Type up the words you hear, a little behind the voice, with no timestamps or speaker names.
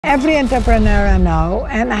Every entrepreneur I know,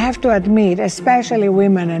 and I have to admit, especially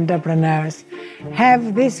women entrepreneurs,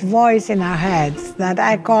 have this voice in our heads that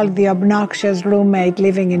I call the obnoxious roommate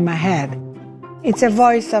living in my head. It's a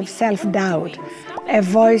voice of self-doubt, a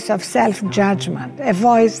voice of self-judgment, a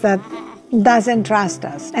voice that doesn't trust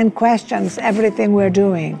us and questions everything we're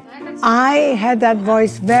doing. I had that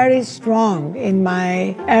voice very strong in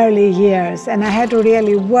my early years, and I had to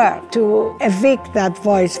really work to evict that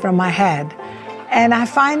voice from my head. And I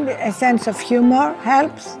find a sense of humor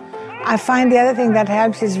helps. I find the other thing that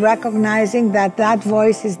helps is recognizing that that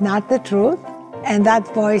voice is not the truth and that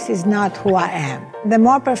voice is not who I am. The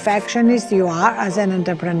more perfectionist you are as an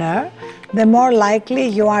entrepreneur, the more likely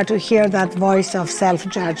you are to hear that voice of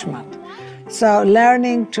self-judgment. So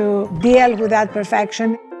learning to deal with that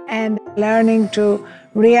perfection and learning to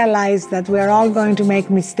realize that we're all going to make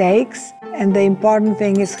mistakes, and the important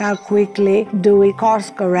thing is how quickly do we course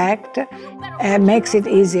correct, makes it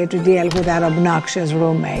easier to deal with that obnoxious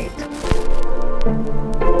roommate.